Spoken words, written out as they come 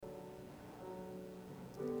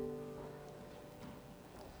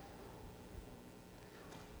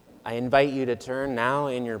I invite you to turn now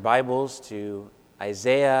in your Bibles to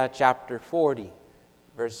Isaiah chapter 40,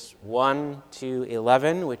 verse 1 to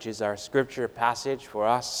 11, which is our scripture passage for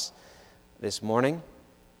us this morning.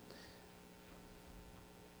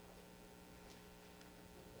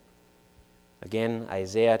 Again,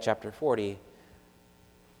 Isaiah chapter 40,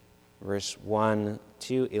 verse 1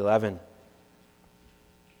 to 11.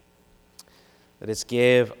 Let us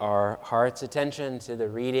give our heart's attention to the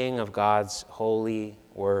reading of God's holy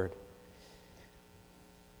word.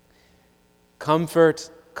 Comfort,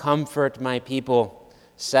 comfort my people,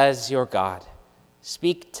 says your God.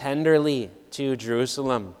 Speak tenderly to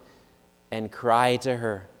Jerusalem and cry to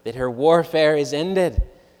her that her warfare is ended,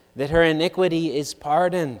 that her iniquity is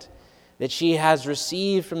pardoned, that she has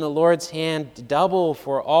received from the Lord's hand double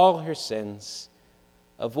for all her sins.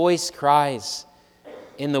 A voice cries,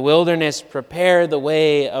 in the wilderness, prepare the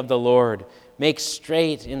way of the Lord. Make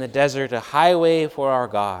straight in the desert a highway for our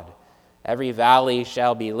God. Every valley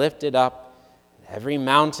shall be lifted up, every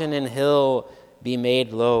mountain and hill be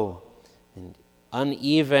made low, and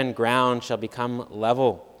uneven ground shall become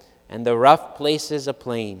level, and the rough places a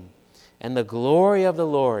plain. And the glory of the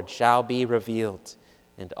Lord shall be revealed,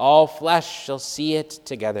 and all flesh shall see it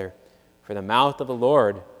together, for the mouth of the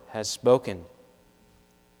Lord has spoken.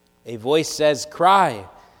 A voice says, cry.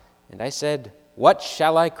 And I said, what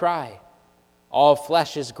shall I cry? All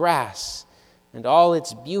flesh is grass, and all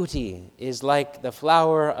its beauty is like the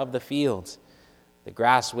flower of the field. The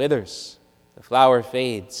grass withers, the flower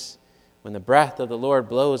fades, when the breath of the Lord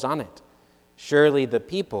blows on it. Surely the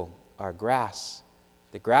people are grass.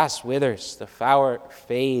 The grass withers, the flower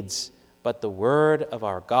fades, but the word of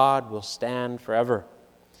our God will stand forever.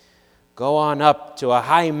 Go on up to a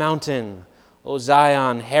high mountain, O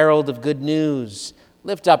Zion, herald of good news.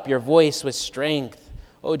 Lift up your voice with strength.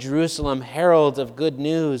 O Jerusalem, herald of good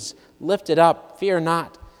news. Lift it up, fear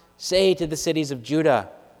not. Say to the cities of Judah,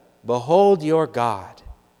 behold your God.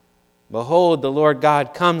 Behold, the Lord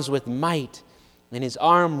God comes with might, and his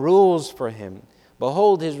arm rules for him.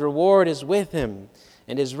 Behold, his reward is with him,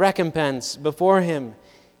 and his recompense before him.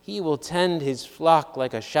 He will tend his flock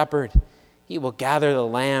like a shepherd. He will gather the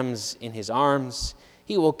lambs in his arms.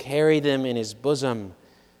 He will carry them in his bosom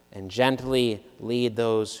and gently lead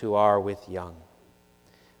those who are with young.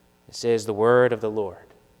 This is the word of the Lord.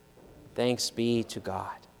 Thanks be to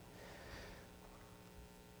God.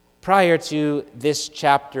 Prior to this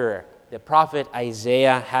chapter, the prophet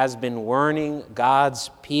Isaiah has been warning God's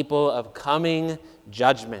people of coming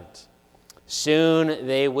judgment. Soon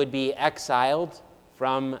they would be exiled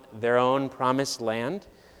from their own promised land.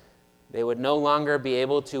 They would no longer be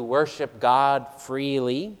able to worship God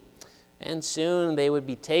freely, and soon they would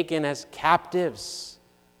be taken as captives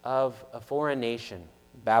of a foreign nation,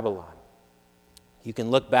 Babylon. You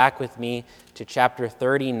can look back with me to chapter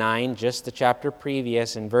 39, just the chapter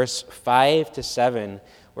previous, in verse 5 to 7,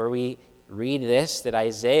 where we read this, that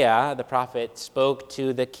Isaiah, the prophet, spoke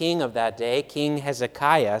to the king of that day, King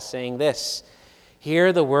Hezekiah, saying this,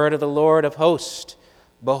 hear the word of the Lord of hosts.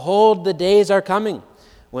 Behold, the days are coming,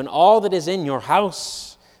 when all that is in your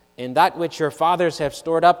house and that which your fathers have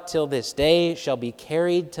stored up till this day shall be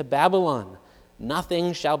carried to Babylon.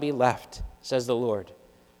 Nothing shall be left, says the Lord.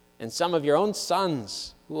 And some of your own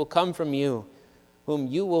sons who will come from you, whom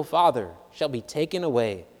you will father, shall be taken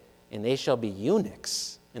away, and they shall be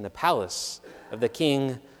eunuchs in the palace of the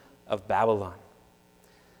king of Babylon.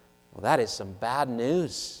 Well, that is some bad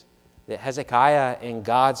news that Hezekiah and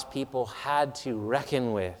God's people had to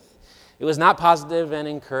reckon with. It was not positive and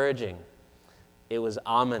encouraging. It was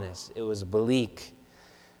ominous. It was bleak.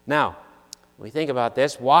 Now, when we think about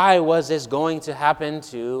this, why was this going to happen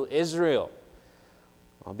to Israel?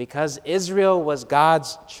 Well, because Israel was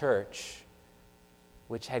God's church,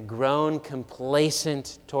 which had grown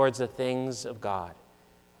complacent towards the things of God.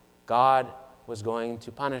 God was going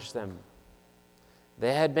to punish them.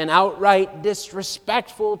 They had been outright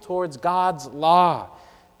disrespectful towards God's law.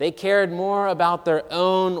 They cared more about their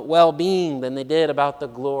own well-being than they did about the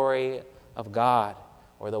glory of God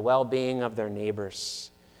or the well-being of their neighbors.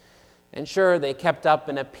 And sure, they kept up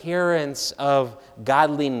an appearance of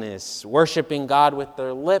godliness, worshiping God with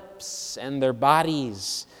their lips and their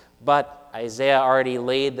bodies. But Isaiah already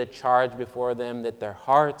laid the charge before them that their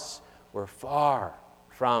hearts were far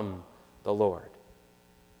from the Lord.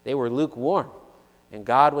 They were lukewarm, and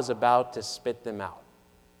God was about to spit them out.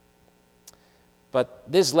 But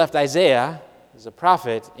this left Isaiah, as a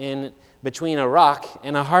prophet, in between a rock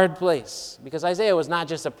and a hard place. Because Isaiah was not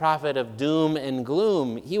just a prophet of doom and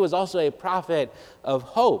gloom. He was also a prophet of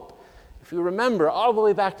hope. If you remember all the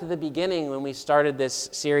way back to the beginning when we started this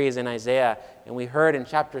series in Isaiah, and we heard in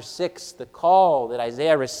chapter 6 the call that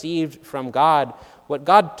Isaiah received from God, what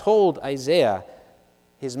God told Isaiah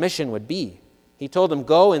his mission would be. He told him,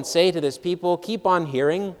 "Go and say to this people, keep on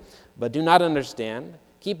hearing, but do not understand.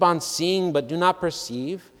 Keep on seeing, but do not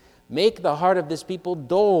perceive. Make the heart of this people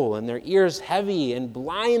dull and their ears heavy, and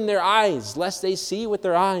blind their eyes, lest they see with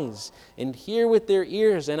their eyes, and hear with their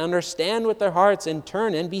ears, and understand with their hearts, and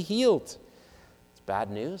turn and be healed." It's bad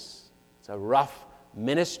news. It's a rough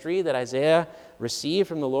ministry that Isaiah received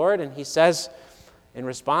from the Lord. And he says in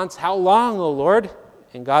response, "How long, O Lord?"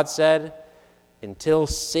 And God said, "Until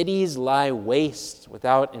cities lie waste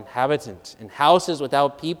without inhabitant, and houses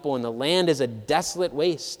without people, and the land is a desolate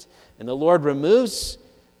waste, and the Lord removes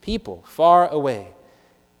people far away,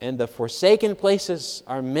 and the forsaken places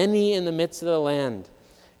are many in the midst of the land.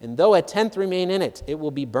 And though a tenth remain in it, it will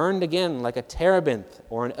be burned again like a terebinth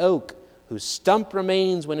or an oak, whose stump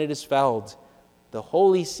remains when it is felled. The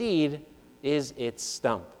holy seed is its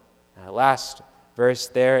stump." That last verse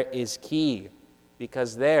there is key,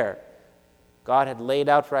 because there God had laid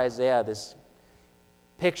out for Isaiah this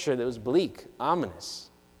picture that was bleak, ominous.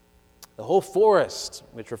 The whole forest,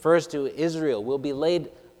 which refers to Israel, will be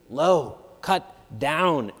laid low, cut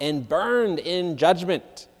down, and burned in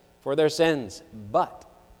judgment for their sins. But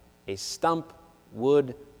a stump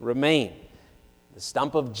would remain. The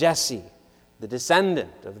stump of Jesse, the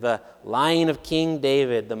descendant of the line of King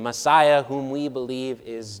David, the Messiah whom we believe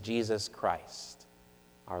is Jesus Christ,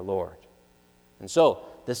 our Lord. And so,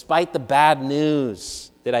 despite the bad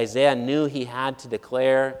news that Isaiah knew he had to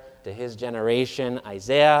declare to his generation,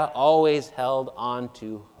 Isaiah always held on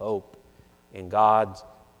to hope in God's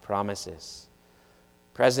promises.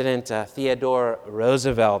 President Theodore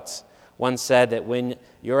Roosevelt once said that when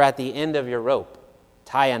you're at the end of your rope,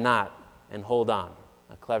 tie a knot and hold on.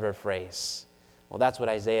 A clever phrase. Well, that's what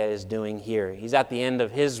Isaiah is doing here. He's at the end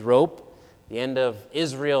of his rope, the end of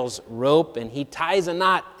Israel's rope, and he ties a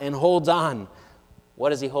knot and holds on. What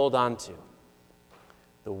does he hold on to?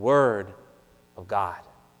 The Word of God.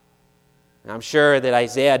 And I'm sure that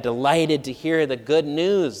Isaiah delighted to hear the good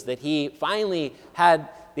news that he finally had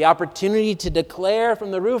the opportunity to declare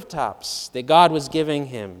from the rooftops that God was giving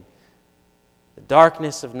him. The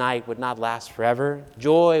darkness of night would not last forever.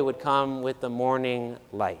 Joy would come with the morning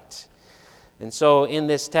light. And so in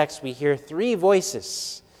this text we hear three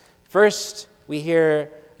voices. First, we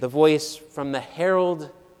hear the voice from the herald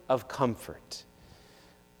of comfort.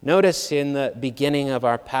 Notice in the beginning of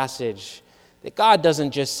our passage that God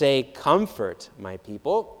doesn't just say, "Comfort, my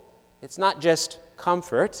people." It's not just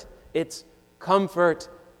comfort, it's comfort,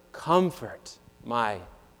 comfort, my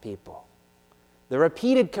people. The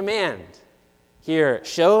repeated command here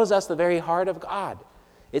shows us the very heart of God.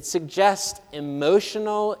 It suggests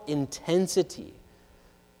emotional intensity.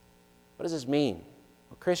 What does this mean?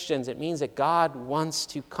 Well, Christians, it means that God wants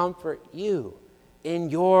to comfort you in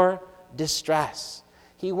your distress.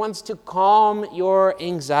 He wants to calm your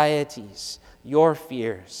anxieties, your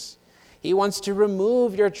fears. He wants to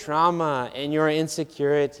remove your trauma and your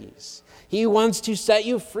insecurities. He wants to set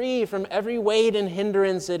you free from every weight and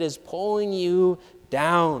hindrance that is pulling you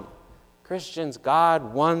down. Christians,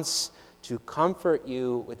 God wants to comfort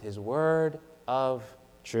you with His word of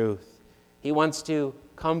truth. He wants to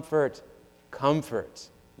comfort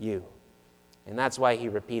you. And that's why He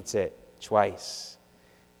repeats it twice.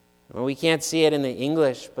 Well, we can't see it in the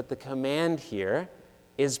English, but the command here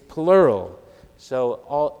is plural.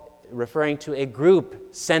 So referring to a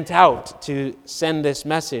group sent out to send this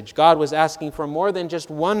message. God was asking for more than just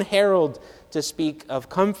one herald to speak of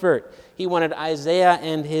comfort. He wanted Isaiah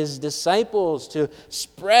and his disciples to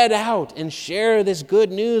spread out and share this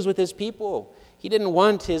good news with His people. He didn't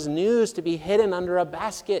want His news to be hidden under a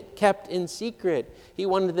basket kept in secret. He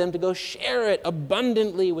wanted them to go share it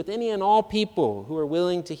abundantly with any and all people who are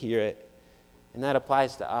willing to hear it. And that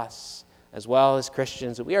applies to us as well as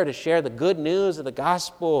Christians, that we are to share the good news of the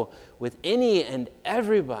gospel with any and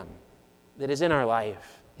everyone that is in our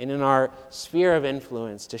life and in our sphere of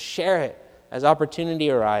influence, to share it as opportunity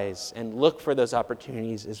arises and look for those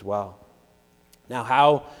opportunities as well. Now,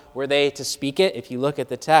 how were they to speak it? If you look at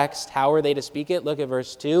the text, how were they to speak it? Look at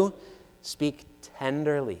verse 2. Speak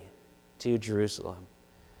tenderly to Jerusalem.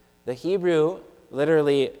 The Hebrew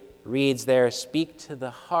literally reads there, speak to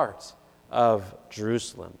the heart of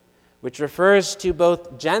Jerusalem, which refers to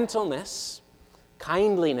both gentleness,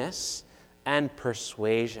 kindliness, and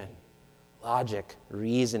persuasion, logic,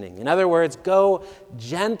 reasoning. In other words, go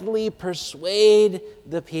gently persuade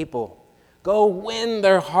the people. Go win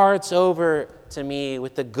their hearts over to me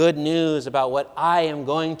with the good news about what I am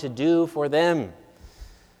going to do for them.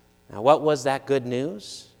 Now, what was that good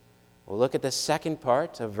news? Well, look at the second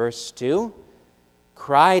part of verse 2.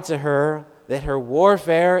 Cry to her that her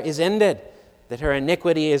warfare is ended, that her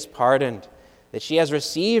iniquity is pardoned, that she has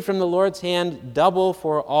received from the Lord's hand double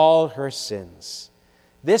for all her sins.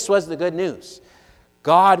 This was the good news.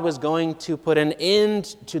 God was going to put an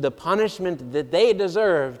end to the punishment that they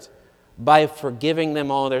deserved by forgiving them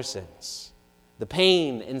all their sins. The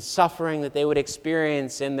pain and suffering that they would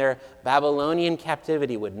experience in their Babylonian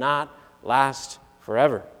captivity would not last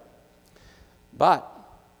forever. But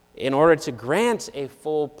in order to grant a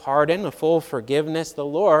full pardon, a full forgiveness, the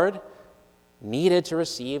Lord needed to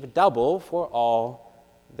receive double for all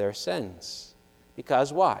their sins.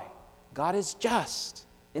 Because why? God is just,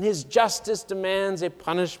 and his justice demands a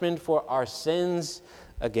punishment for our sins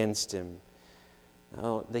against him.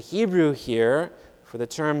 Now, the Hebrew here for the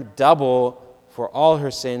term double for all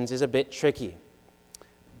her sins is a bit tricky.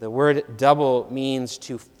 The word double means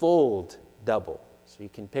to fold double. So you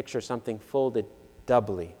can picture something folded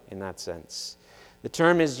doubly in that sense. The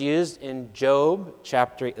term is used in Job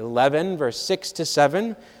chapter 11, verse 6 to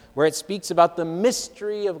 7, where it speaks about the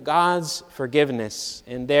mystery of God's forgiveness.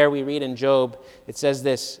 And there we read in Job, it says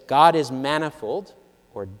this, God is manifold,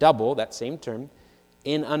 or double, that same term,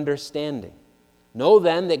 in understanding. Know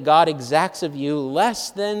then that God exacts of you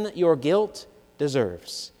less than your guilt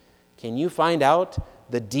deserves. Can you find out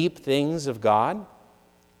the deep things of God?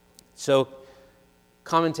 So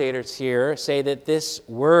commentators here say that this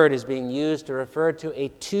word is being used to refer to a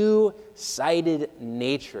two-sided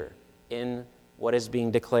nature in what is being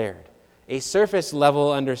declared. A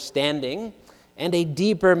surface-level understanding and a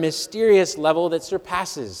deeper, mysterious level that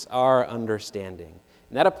surpasses our understanding.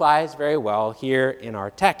 And that applies very well here in our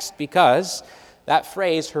text because that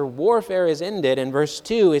phrase, her warfare is ended, in verse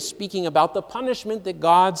 2, is speaking about the punishment that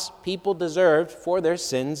God's people deserved for their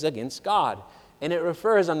sins against God. And it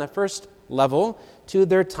refers on the first level to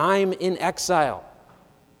their time in exile,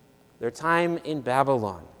 their time in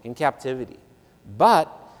Babylon, in captivity.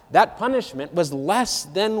 But that punishment was less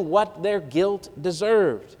than what their guilt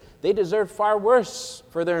deserved. They deserved far worse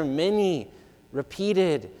for their many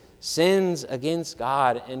repeated sins against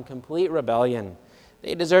God and complete rebellion.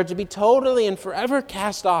 They deserve to be totally and forever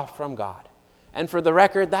cast off from God. And for the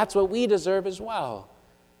record, that's what we deserve as well,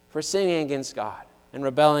 for sinning against God and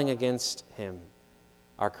rebelling against him,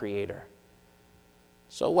 our Creator.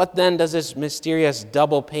 So what then does this mysterious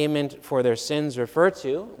double payment for their sins refer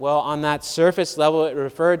to? Well, on that surface level, it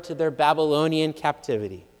referred to their Babylonian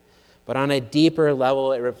captivity. But on a deeper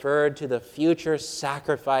level, it referred to the future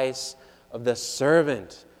sacrifice of the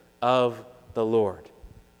servant of the Lord.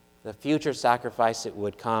 The future sacrifice that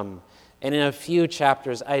would come. And in a few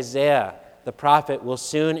chapters, Isaiah, the prophet, will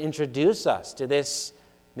soon introduce us to this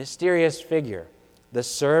mysterious figure, the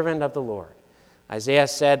servant of the Lord. Isaiah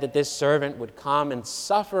said that this servant would come and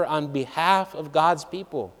suffer on behalf of God's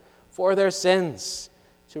people for their sins,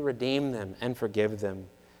 to redeem them and forgive them.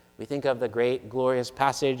 We think of the great, glorious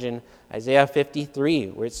passage in Isaiah 53,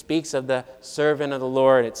 where it speaks of the servant of the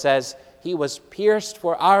Lord. It says, he was pierced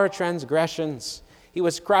for our transgressions. He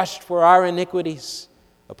was crushed for our iniquities.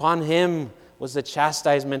 Upon him was the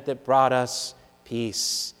chastisement that brought us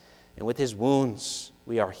peace. And with his wounds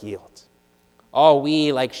we are healed. All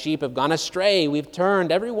we like sheep have gone astray. We've turned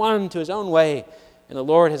every one to his own way. And the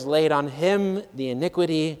Lord has laid on him the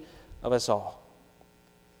iniquity of us all.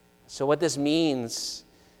 So what this means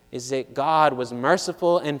is that God was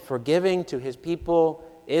merciful and forgiving to his people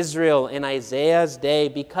Israel in Isaiah's day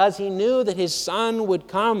because he knew that his son would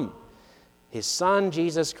come. His son,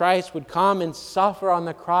 Jesus Christ, would come and suffer on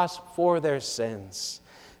the cross for their sins.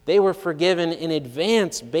 They were forgiven in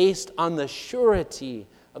advance based on the surety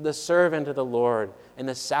of the servant of the Lord and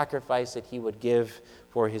the sacrifice that he would give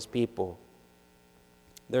for his people.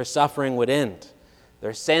 Their suffering would end.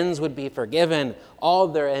 Their sins would be forgiven. All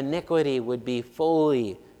their iniquity would be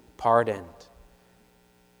fully pardoned.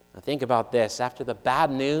 Now think about this. After the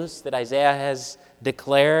bad news that Isaiah has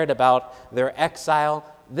declared about their exile,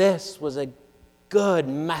 this was a good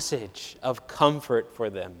message of comfort for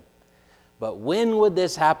them. But when would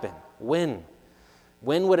this happen? When?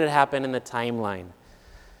 When would it happen in the timeline?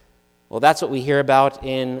 Well, that's what we hear about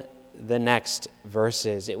in the next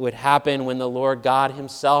verses. It would happen when the Lord God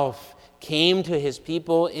himself came to his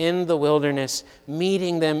people in the wilderness,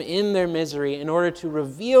 meeting them in their misery in order to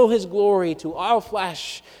reveal his glory to all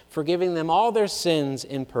flesh, forgiving them all their sins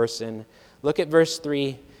in person. Look at verse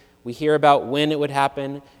 3. We hear about when it would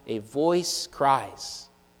happen. A voice cries,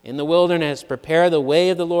 in the wilderness, prepare the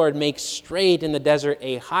way of the Lord, make straight in the desert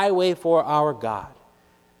a highway for our God.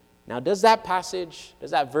 Now, does that passage,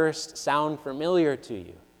 does that verse sound familiar to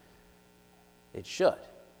you? It should.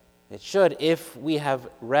 It should. If we have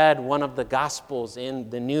read one of the Gospels in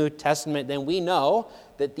the New Testament, then we know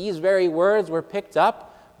that these very words were picked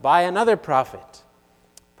up by another prophet,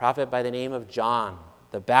 a prophet by the name of John,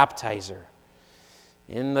 the baptizer.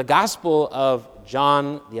 In the Gospel of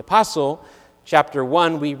John the Apostle, chapter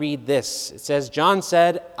 1, we read this. It says, John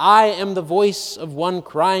said, "I am the voice of one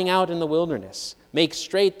crying out in the wilderness, make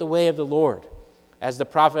straight the way of the Lord," as the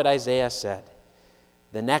prophet Isaiah said.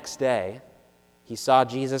 The next day, he saw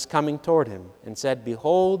Jesus coming toward him and said,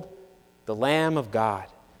 "Behold, the Lamb of God,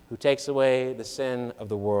 who takes away the sin of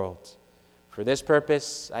the world. For this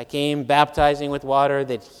purpose I came baptizing with water,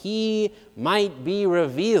 that he might be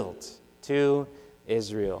revealed to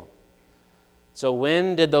Israel." So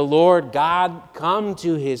when did the Lord God come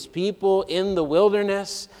to his people in the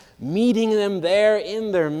wilderness, meeting them there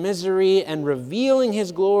in their misery and revealing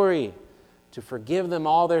his glory to forgive them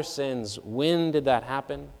all their sins? When did that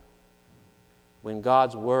happen? When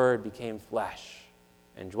God's word became flesh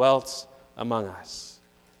and dwelt among us.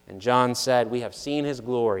 And John said, "We have seen his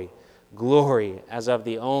glory, glory as of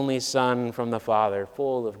the only Son from the Father,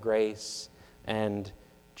 full of grace and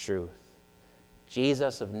truth."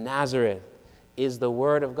 Jesus of Nazareth is the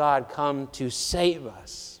Word of God come to save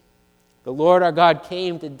us. The Lord our God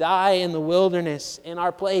came to die in the wilderness in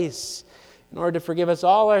our place in order to forgive us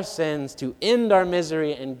all our sins, to end our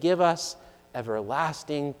misery, and give us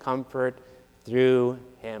everlasting comfort through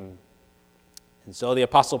him. And so the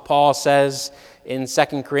Apostle Paul says in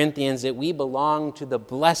 2 Corinthians that we belong to the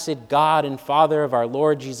blessed God and Father of our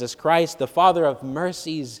Lord Jesus Christ, the Father of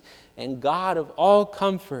mercies and God of all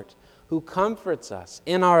comfort, who comforts us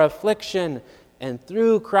in our affliction, and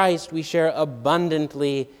through Christ we share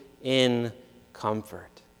abundantly in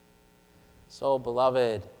comfort. So,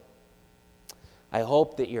 beloved, I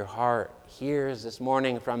hope that your heart hears this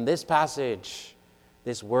morning from this passage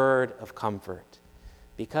this word of comfort.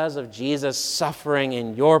 Because of Jesus' suffering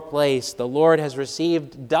in your place, the Lord has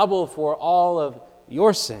received double for all of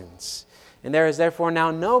your sins. And there is therefore now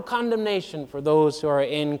no condemnation for those who are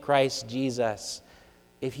in Christ Jesus.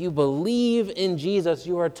 If you believe in Jesus,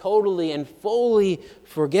 you are totally and fully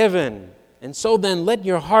forgiven. And so then, let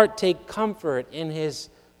your heart take comfort in his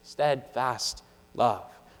steadfast love.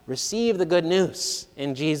 Receive the good news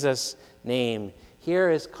in Jesus' name.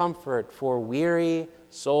 Here is comfort for weary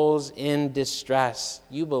souls in distress.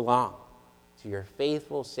 You belong to your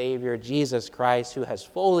faithful Savior, Jesus Christ, who has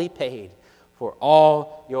fully paid for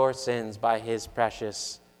all your sins by his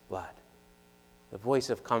precious blood. The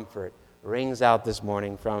voice of comfort rings out this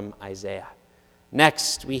morning from Isaiah.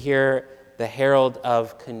 Next, we hear the herald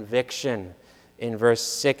of conviction in verse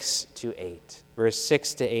 6 to 8. Verse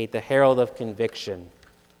 6 to 8, the herald of conviction.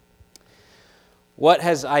 What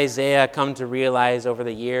has Isaiah come to realize over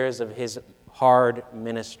the years of his hard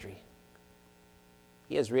ministry?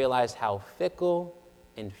 He has realized how fickle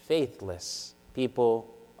and faithless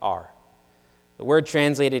people are. The word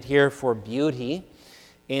translated here for beauty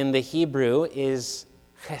in the Hebrew is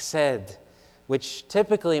chesed, which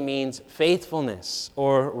typically means faithfulness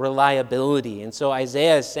or reliability. And so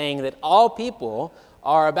Isaiah is saying that all people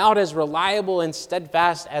are about as reliable and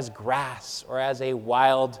steadfast as grass or as a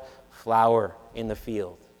wild flower in the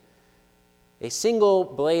field. A single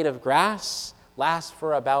blade of grass lasts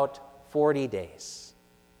for about 40 days.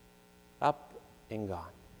 Up and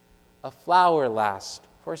gone. A flower lasts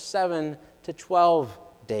for 7 to 12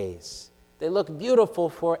 days. They look beautiful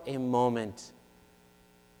for a moment,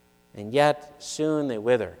 and yet soon they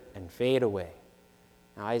wither and fade away.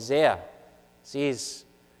 Now Isaiah sees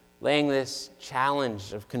laying this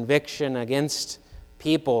challenge of conviction against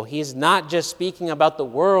people. He's not just speaking about the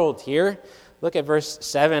world here. Look at verse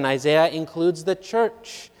 7. Isaiah includes the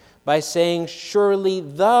church by saying, "Surely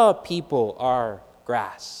the people are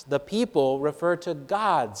grass." The people refer to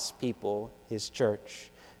God's people, his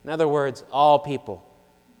church. In other words, all people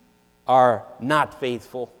are not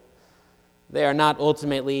faithful. They are not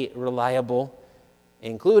ultimately reliable,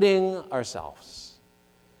 including ourselves.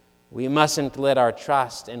 We mustn't let our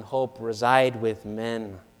trust and hope reside with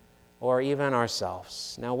men or even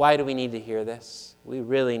ourselves. Now, why do we need to hear this? We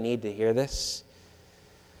really need to hear this.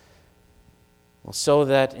 Well, so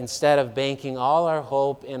that instead of banking all our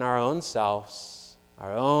hope in our own selves,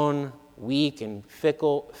 our own weak and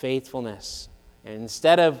fickle faithfulness, and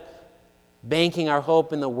instead of banking our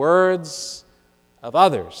hope in the words of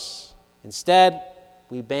others, instead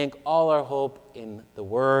we bank all our hope in the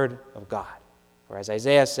Word of God. For as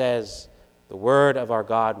Isaiah says, the Word of our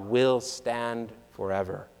God will stand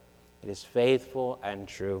forever. It is faithful and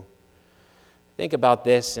true. Think about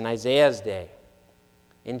this in Isaiah's day,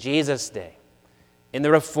 in Jesus' day. In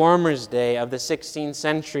the Reformers' day of the 16th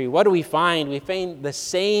century, what do we find? We find the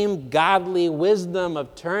same godly wisdom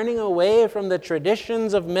of turning away from the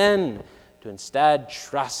traditions of men to instead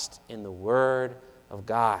trust in the Word of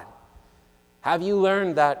God. Have you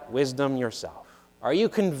learned that wisdom yourself? Are you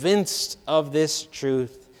convinced of this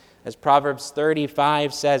truth? As Proverbs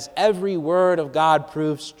 35 says, every word of God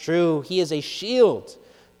proves true. He is a shield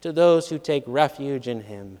to those who take refuge in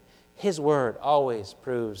him. His word always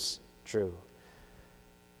proves true.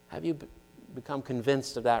 Have you become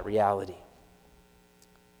convinced of that reality?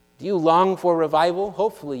 Do you long for revival?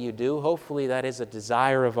 Hopefully you do. Hopefully that is a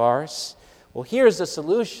desire of ours. Well, here's a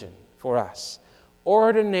solution for us.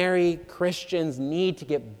 Ordinary Christians need to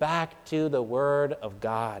get back to the Word of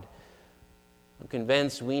God. I'm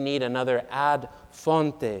convinced we need another ad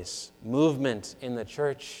fontes movement in the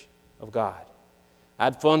Church of God.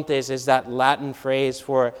 Ad fontes is that Latin phrase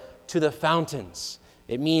for to the fountains.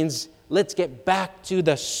 It means let's get back to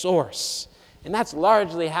the source. And that's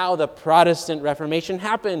largely how the Protestant Reformation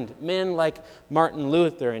happened. Men like Martin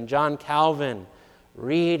Luther and John Calvin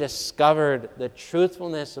rediscovered the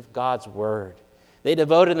truthfulness of God's Word. They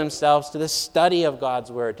devoted themselves to the study of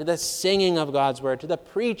God's Word, to the singing of God's Word, to the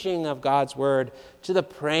preaching of God's Word, to the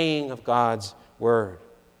praying of God's Word.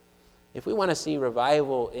 If we want to see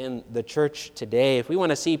revival in the church today, if we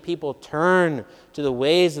want to see people turn to the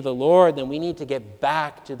ways of the Lord, then we need to get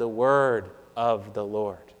back to the Word of the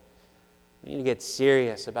Lord. We need to get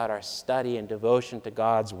serious about our study and devotion to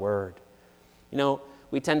God's Word. You know,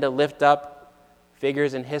 we tend to lift up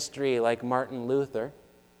figures in history like Martin Luther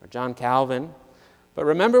or John Calvin, but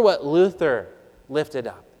remember what Luther lifted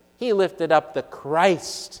up. He lifted up the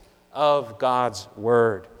Christ of God's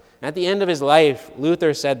Word. At the end of his life,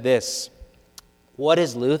 Luther said this, "What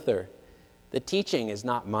is Luther? The teaching is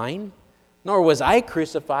not mine, nor was I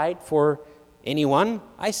crucified for anyone.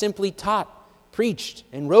 I simply taught, preached,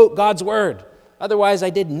 and wrote God's Word. Otherwise,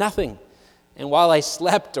 I did nothing. And while I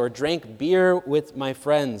slept or drank beer with my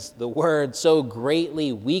friends, the Word so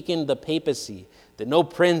greatly weakened the papacy that no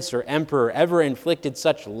prince or emperor ever inflicted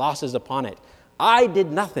such losses upon it. I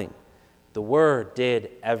did nothing. The Word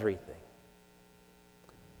did everything."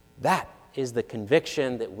 That is the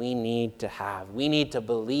conviction that we need to have. We need to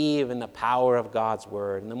believe in the power of God's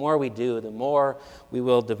Word. And the more we do, the more we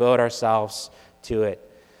will devote ourselves to it.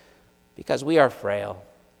 Because we are frail,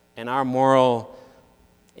 and our moral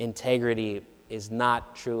integrity is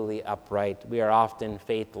not truly upright. We are often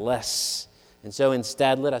faithless. And so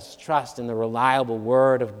instead, let us trust in the reliable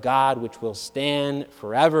Word of God, which will stand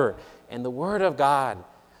forever. And the Word of God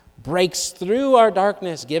breaks through our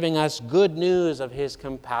darkness, giving us good news of His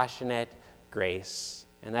compassionate grace.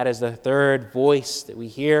 And that is the third voice that we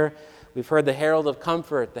hear. We've heard the herald of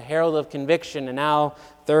comfort, the herald of conviction, and now,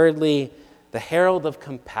 thirdly, the herald of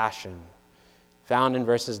compassion, found in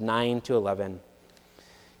verses 9 to 11.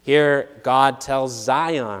 Here, God tells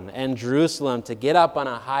Zion and Jerusalem to get up on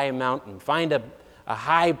a high mountain, find a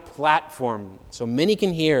high platform so many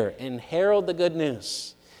can hear and herald the good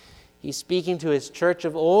news. He's speaking to his church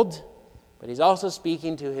of old, but he's also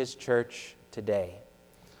speaking to his church today.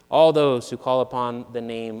 All those who call upon the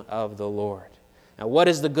name of the Lord. Now, what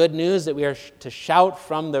is the good news that we are to shout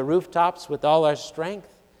from the rooftops with all our strength?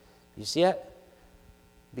 You see it?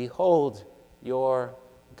 Behold your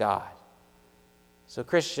God. So,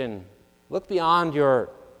 Christian, look beyond your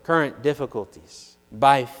current difficulties.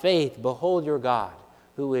 By faith, behold your God,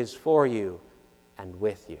 who is for you and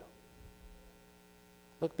with you.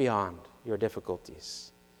 Look beyond your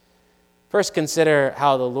difficulties. First, consider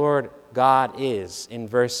how the Lord God is in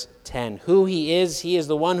verse 10. Who He is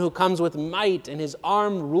the one who comes with might, and His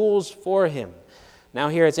arm rules for Him. Now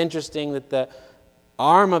here it's interesting that the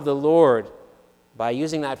arm of the Lord, by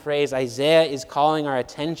using that phrase, Isaiah is calling our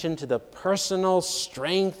attention to the personal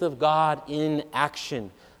strength of God in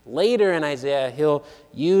action. Later in Isaiah, he'll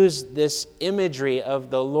use this imagery of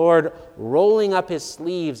the Lord rolling up His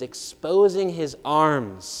sleeves, exposing His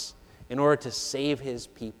arms in order to save His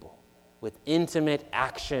people with intimate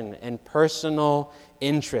action and personal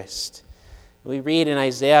interest. We read in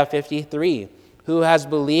Isaiah 53, "Who has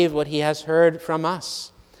believed what he has heard from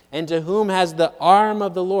us? And to whom has the arm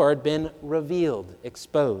of the Lord been revealed,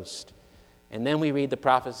 exposed?" And then we read the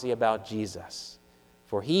prophecy about Jesus.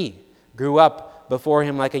 "For He grew up before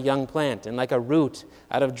Him like a young plant, and like a root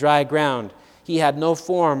out of dry ground. He had no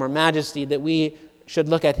form or majesty that we should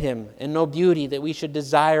look at Him, and no beauty that we should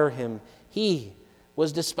desire Him. He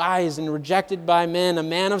was despised and rejected by men, a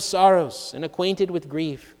man of sorrows and acquainted with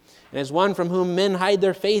grief. And as one from whom men hide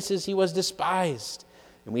their faces, He was despised,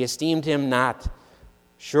 and we esteemed Him not.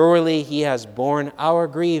 Surely He has borne our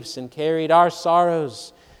griefs and carried our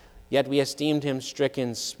sorrows. yet we esteemed him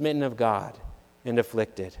stricken, smitten of God, and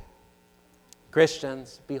afflicted.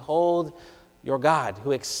 Christians, behold your God,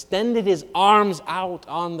 who extended his arms out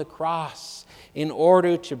on the cross in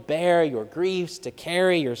order to bear your griefs, to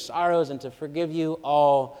carry your sorrows, and to forgive you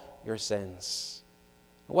all your sins.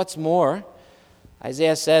 What's more,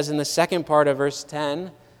 Isaiah says in the second part of verse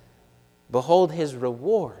 10, behold, his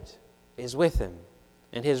reward is with him,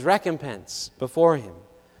 and his recompense before him.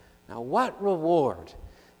 Now, what reward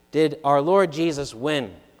did our Lord Jesus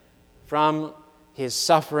win from his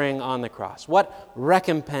suffering on the cross? What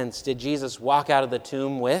recompense did Jesus walk out of the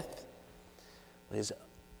tomb with?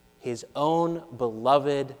 His own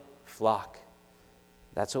beloved flock.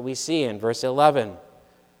 That's what we see in verse 11.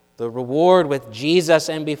 The reward with Jesus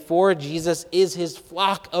and before Jesus is his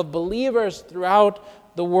flock of believers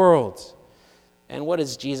throughout the world. And what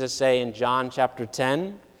does Jesus say in John chapter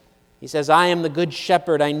 10? He says, I am the good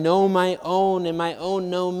shepherd. I know my own, and my own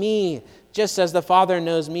know me, just as the Father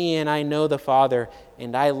knows me, and I know the Father.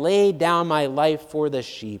 And I lay down my life for the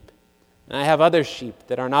sheep. And I have other sheep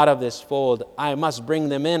that are not of this fold. I must bring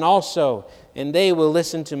them in also, and they will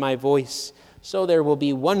listen to my voice. So there will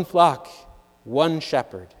be one flock, one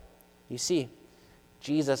shepherd. You see,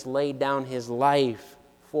 Jesus laid down his life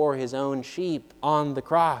for his own sheep on the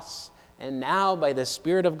cross. And now, by the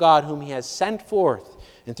Spirit of God, whom he has sent forth,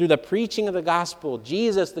 and through the preaching of the gospel,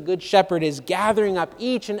 Jesus, the Good Shepherd, is gathering up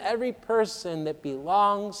each and every person that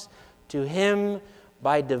belongs to him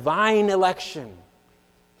by divine election.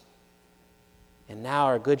 And now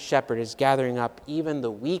our Good Shepherd is gathering up even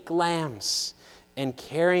the weak lambs and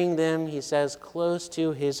carrying them, he says, close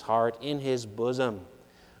to his heart in his bosom.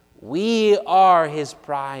 We are his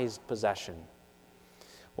prized possession.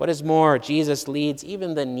 What is more, Jesus leads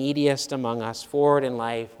even the neediest among us forward in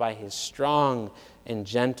life by his strong and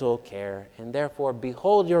gentle care. And therefore,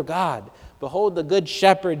 behold your God. Behold the Good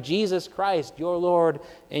Shepherd, Jesus Christ, your Lord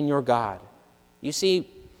and your God. You see,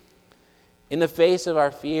 in the face of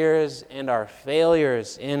our fears and our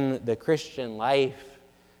failures in the Christian life,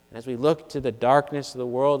 and as we look to the darkness of the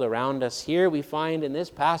world around us, here we find in this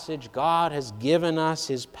passage God has given us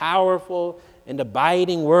his powerful and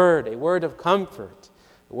abiding word, a word of comfort,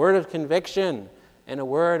 a word of conviction, and a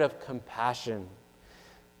word of compassion.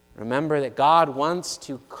 Remember that God wants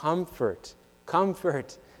to comfort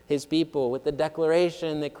his people with the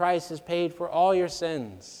declaration that Christ has paid for all your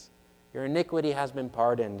sins. Your iniquity has been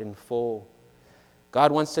pardoned in full.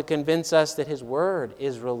 God wants to convince us that his word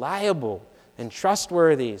is reliable and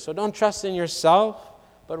trustworthy. So don't trust in yourself,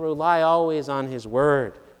 but rely always on his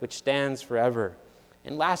word, which stands forever.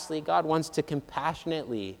 And lastly, God wants to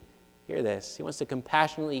compassionately, hear this, he wants to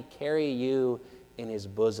compassionately carry you in his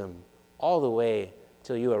bosom all the way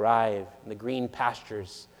till you arrive in the green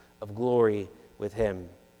pastures of glory with him.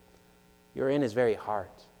 You're in his very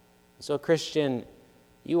heart. So, Christian,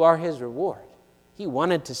 you are his reward. He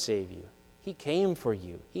wanted to save you. He came for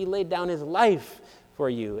you. He laid down his life for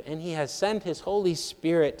you, and he has sent his Holy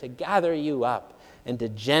Spirit to gather you up and to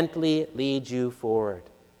gently lead you forward.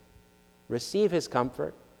 Receive his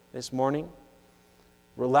comfort this morning.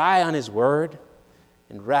 Rely on his word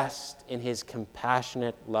and rest in his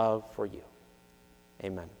compassionate love for you.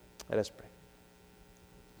 Amen. Let us pray.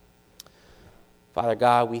 Father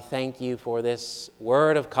God, we thank you for this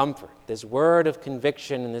word of comfort, this word of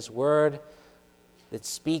conviction, and this word that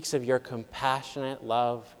speaks of your compassionate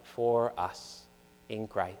love for us in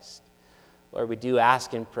Christ. Lord, we do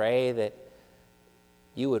ask and pray that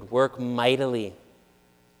you would work mightily,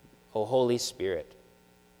 O Holy Spirit,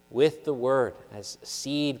 with the word as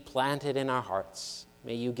seed planted in our hearts.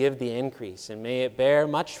 May you give the increase, and may it bear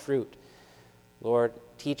much fruit. Lord,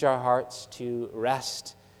 teach our hearts to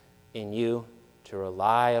rest in you, to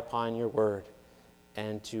rely upon your word,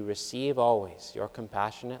 and to receive always your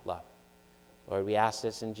compassionate love. Lord, we ask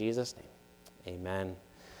this in Jesus' name. Amen.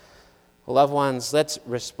 Well, loved ones, let's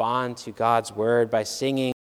respond to God's word by singing